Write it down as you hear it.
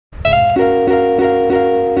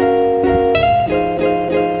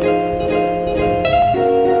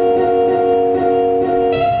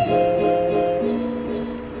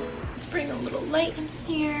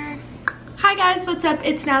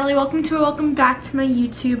it's Natalie. Welcome back to my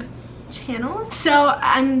YouTube channel. So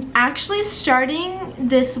I'm actually starting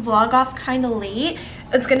this vlog off kind of late.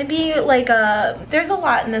 It's gonna be like there's a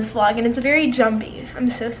lot in this vlog and it's very jumpy. I'm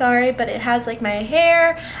so sorry, but it has like my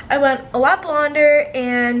hair. I went a lot blonder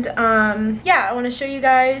and yeah, I want to show you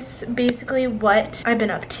guys basically what I've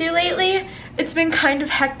been up to lately. It's been kind of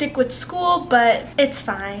hectic with school, but it's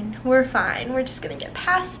fine. We're fine. We're just gonna get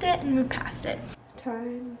past it and move past it.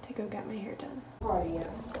 Time to go get my hair done. Party, was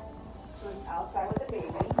outside with the baby.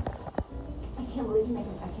 I can't believe you make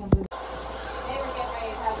him. I can't believe they were getting ready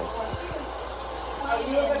to have the one. Are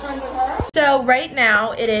you good friends with her? So right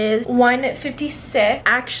now it is 1:56.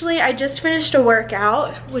 Actually, I just finished a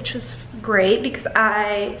workout, which was great because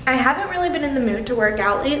I haven't really been in the mood to work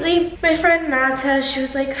out lately. My friend Mata, she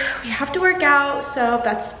was like, we have to work out, so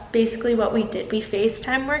that's basically what we did. We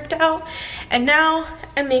FaceTime worked out, and now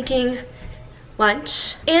I'm making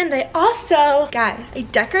lunch. And I also, guys, I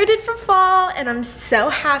decorated for fall and I'm so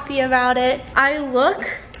happy about it. I look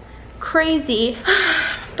crazy,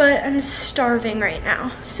 but I'm starving right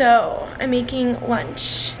now, so I'm making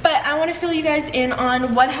lunch. But I want to fill you guys in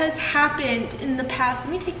on what has happened in the past,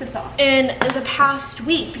 let me take this off, in the past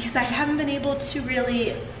week, because I haven't been able to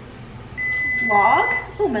really vlog.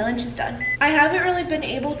 Oh, my lunch is done. I haven't really been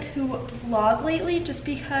able to vlog lately just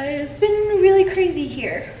because it's been really crazy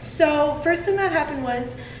here. So first thing that happened was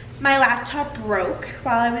my laptop broke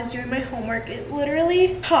while I was doing my homework. It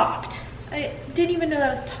literally popped. I didn't even know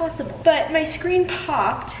that was possible. But my screen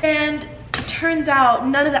popped and it turns out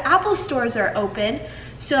none of the Apple stores are open.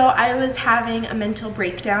 So I was having a mental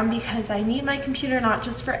breakdown because I need my computer not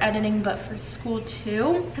just for editing but for school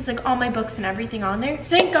too. It's like all my books and everything on there.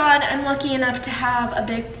 Thank God I'm lucky enough to have a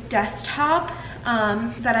big desktop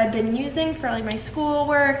that I've been using for like my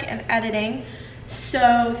schoolwork and editing.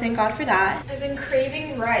 So thank God for that. I've been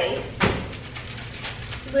craving rice.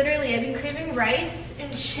 Literally, I've been craving rice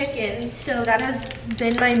and chicken. So that has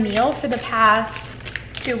been my meal for the past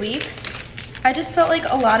 2 weeks. I just felt like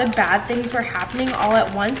a lot of bad things were happening all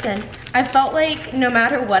at once, and I felt like no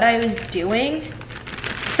matter what I was doing,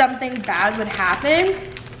 something bad would happen.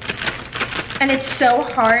 And it's so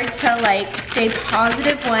hard to like stay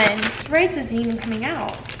positive when rice isn't even coming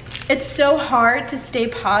out. It's so hard to stay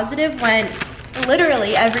positive when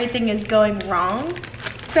literally everything is going wrong.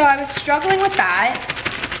 So I was struggling with that.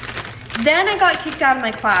 Then I got kicked out of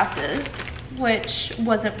my classes, which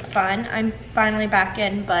wasn't fun. I'm finally back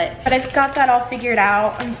in, but I've got that all figured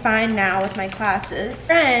out. I'm fine now with my classes.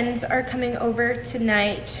 Friends are coming over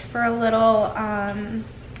tonight for a little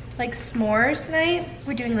like s'mores night.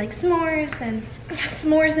 We're doing like s'mores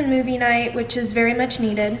and movie night, which is very much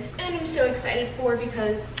needed. And I'm so excited for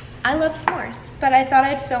because I love s'mores. But I thought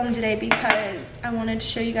I'd film today because I wanted to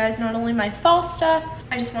show you guys not only my fall stuff,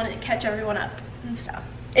 I just wanted to catch everyone up and stuff,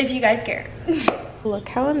 if you guys care. Look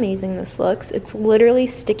how amazing this looks. It's literally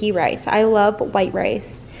sticky rice. I love white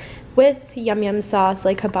rice with yum yum sauce,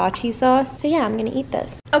 like hibachi sauce. So yeah, I'm gonna eat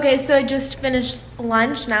this. Okay, so I just finished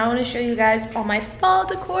lunch. Now I wanna show you guys all my fall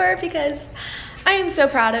decor because I am so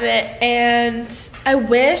proud of it. And I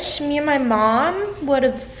wish me and my mom would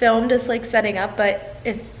have filmed us like setting up, but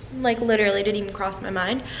it like literally didn't even cross my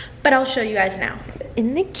mind. But I'll show you guys now.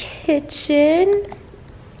 In the kitchen,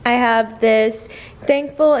 I have this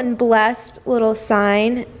thankful and blessed little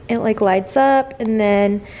sign. It like lights up, and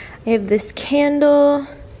then I have this candle,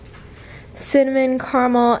 cinnamon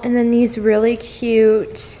caramel, and then these really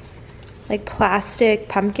cute like plastic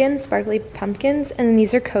pumpkins, sparkly pumpkins, and then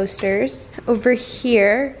these are coasters. Over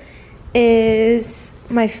here is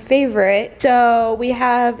my favorite. So we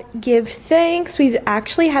have give thanks. We've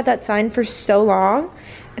actually had that sign for so long.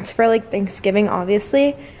 It's for like Thanksgiving,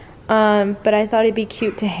 obviously. But I thought it'd be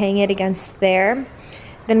cute to hang it against there.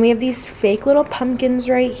 Then we have these fake little pumpkins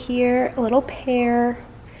right here, a little pear.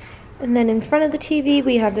 And then in front of the TV,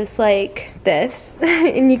 we have this like this.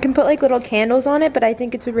 And you can put like little candles on it, but I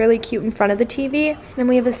think it's really cute in front of the TV. Then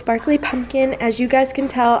we have a sparkly pumpkin. As you guys can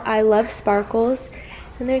tell, I love sparkles.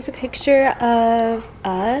 And there's a picture of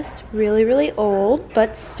us, really, really old,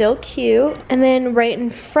 but still cute. And then right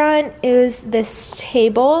in front is this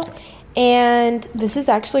table. And this is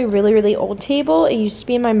actually a really, really old table. It used to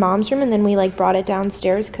be in my mom's room, and then we like brought it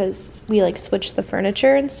downstairs because we like switched the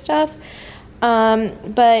furniture and stuff.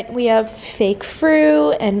 But we have fake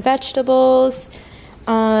fruit and vegetables.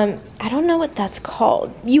 I don't know what that's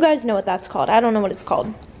called. You guys know what that's called. I don't know what it's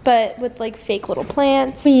called. But with like fake little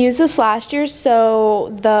plants. We used this last year,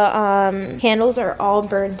 so the candles are all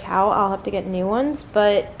burnt out. I'll have to get new ones,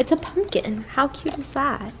 but it's a pumpkin. How cute is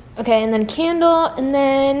that? Okay, and then candle, and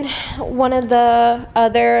then one of the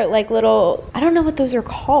other like little, I don't know what those are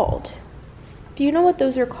called. If If you know what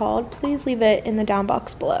those are called, please leave it in the down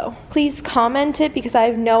box below. Please comment it because I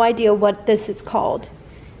have no idea what this is called.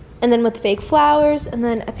 And then with fake flowers, and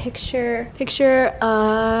then a picture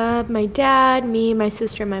of my dad, me, my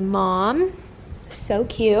sister, and my mom. So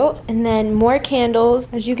cute. And then more candles.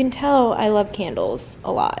 As you can tell, I love candles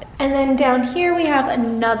a lot. And then down here we have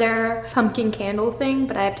another pumpkin candle thing,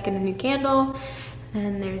 but I have to get a new candle.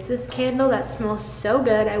 And there's this candle that smells so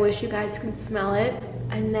good. I wish you guys could smell it.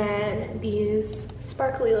 And then these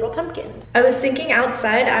sparkly little pumpkins. I was thinking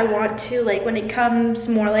outside, I want to, like, when it comes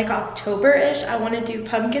more like October-ish, I want to do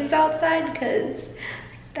pumpkins outside because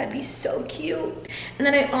that'd be so cute. And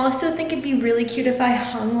then I also think it'd be really cute if I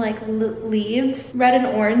hung like leaves, red and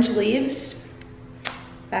orange leaves.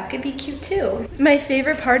 That could be cute too. My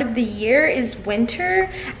favorite part of the year is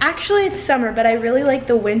winter. Actually, it's summer, but I really like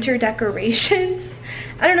the winter decorations.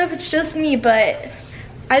 I don't know if it's just me, but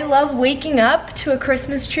I love waking up to a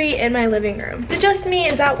Christmas tree in my living room. Is it just me?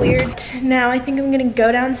 Is that weird? Now I think I'm gonna go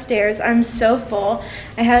downstairs. I'm so full.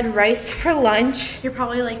 I had rice for lunch. You're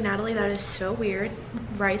probably like, Natalie, that is so weird.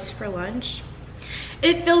 Rice for lunch.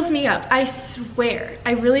 It fills me up, I swear.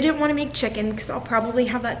 I really didn't want to make chicken because I'll probably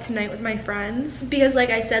have that tonight with my friends. Because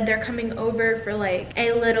like I said, they're coming over for like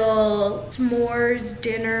a little s'mores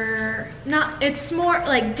dinner. It's more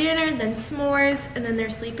like dinner, then s'mores, and then they're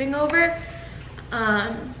sleeping over.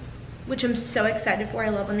 Which I'm so excited for. I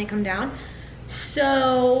love when they come down.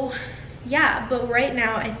 So yeah, but right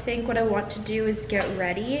now I think what I want to do is get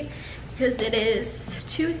ready because it is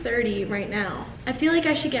 2:30 right now. I feel like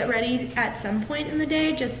I should get ready at some point in the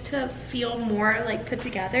day just to feel more like put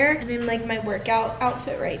together. I'm in like my workout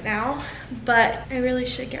outfit right now, but I really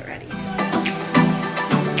should get ready.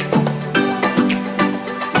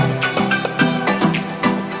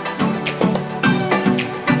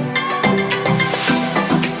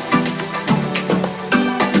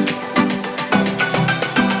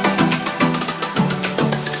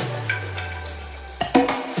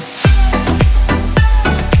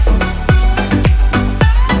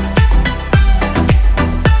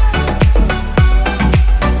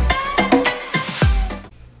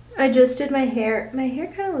 I just did my hair. My hair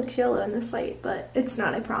kind of looks yellow in this light, but it's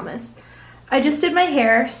not, I promise. I just did my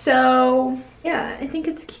hair, so yeah, I think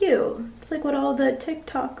it's cute. It's like what all the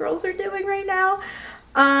TikTok girls are doing right now.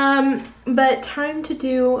 But time to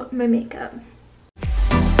do my makeup.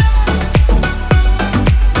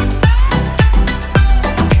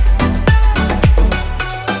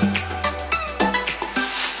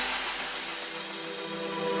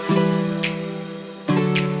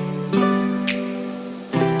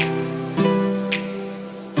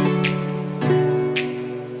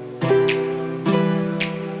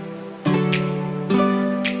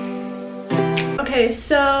 Okay,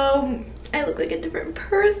 so I look like a different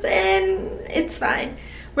person. It's fine.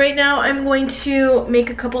 Right now, I'm going to make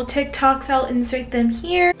a couple TikToks. I'll insert them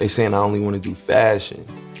here. They saying I only want to do fashion.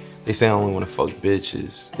 They saying I only want to fuck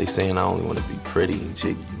bitches. They saying I only want to be pretty and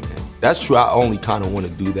jiggy, man. That's true, I only kind of want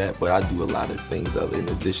to do that, but I do a lot of things other in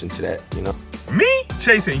addition to that, you know? Me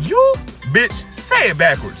chasing you? Bitch, say it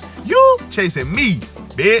backwards. You chasing me,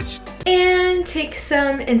 bitch. And take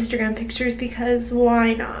some Instagram pictures because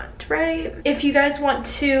why not, right? If you guys want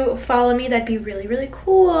to follow me, that'd be really, really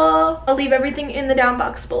cool. I'll leave everything in the down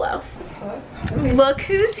box below. Look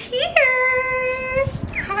who's here.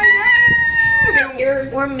 Hi.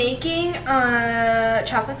 We're making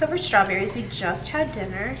chocolate covered strawberries. We just had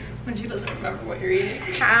dinner. When she doesn't remember what you're eating.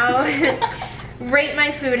 How? Rate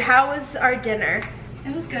my food. How was our dinner?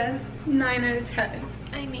 It was good. 9 out of 10.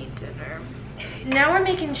 I made dinner. Now we're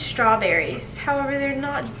making strawberries. However, they're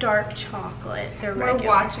not dark chocolate. They're regular. We're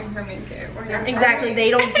watching her make it. Exactly.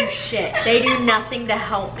 They don't do shit. They do nothing to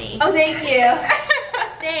help me. Oh, thank you.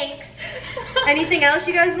 Thanks. Anything else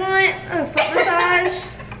you guys want? A foot massage?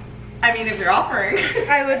 I mean, if you're offering.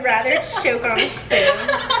 I would rather choke on a spoon.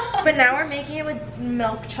 But now we're making it with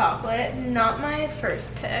milk chocolate. Not my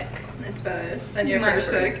first pick. It's better than your first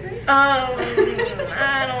pick.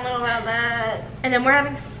 I don't know about that. And then we're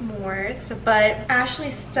having s'mores, but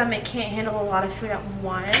Ashley's stomach can't handle a lot of food at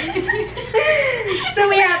once. So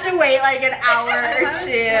we have to wait like an hour or two.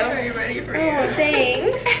 Very ready for you. Oh,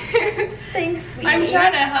 thanks. Thanks, sweetie. I'm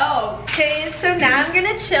trying to help. Okay, so now I'm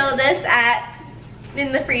gonna chill this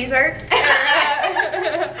in the freezer,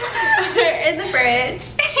 in the fridge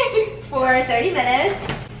for 30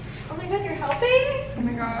 minutes. Oh my god, you're helping? Oh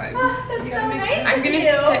my god. Oh, that's so nice I'm of gonna you.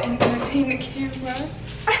 sit and entertain the camera.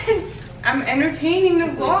 I'm entertaining the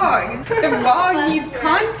vlog. The vlog needs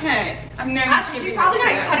content. I'm not. Actually, she's probably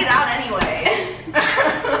gonna cut it out anyway.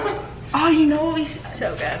 Oh, you know what?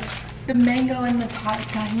 So good. The mango and the pot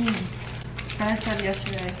tahini that I said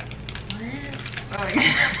yesterday. What?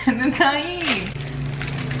 That's how you eat.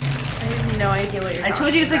 I have no idea what you're talking about. I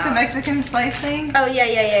told you it's like the Mexican spice thing. Oh,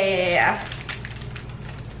 yeah.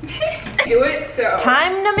 Do it so.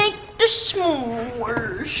 Time to make the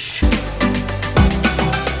s'mores.